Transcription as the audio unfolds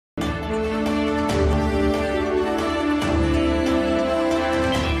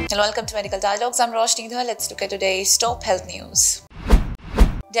welcome to Medical Dialogues. I'm Roshni Dhar. Let's look at today's top health news.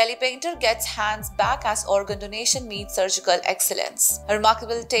 Delhi painter gets hands back as organ donation meets surgical excellence. A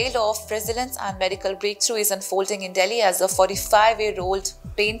remarkable tale of resilience and medical breakthrough is unfolding in Delhi as a 45-year-old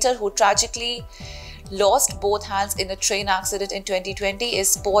painter who tragically lost both hands in a train accident in 2020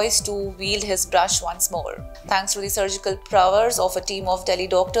 is poised to wield his brush once more. Thanks to the surgical prowess of a team of Delhi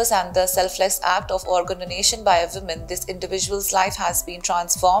doctors and the selfless act of organ donation by a woman, this individual's life has been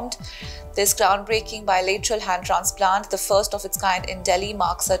transformed. This groundbreaking bilateral hand transplant, the first of its kind in Delhi,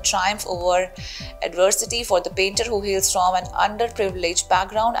 marks a triumph over adversity for the painter who hails from an underprivileged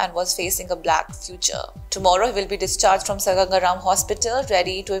background and was facing a black future. Tomorrow, he will be discharged from Sagangaram Hospital,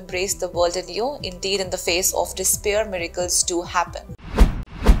 ready to embrace the world anew. Indeed, in the face of despair, miracles do happen.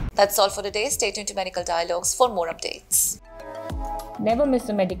 That's all for today. Stay tuned to Medical Dialogues for more updates. Never miss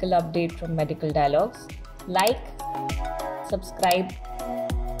a medical update from Medical Dialogues. Like, subscribe,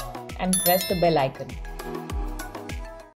 and press the bell icon.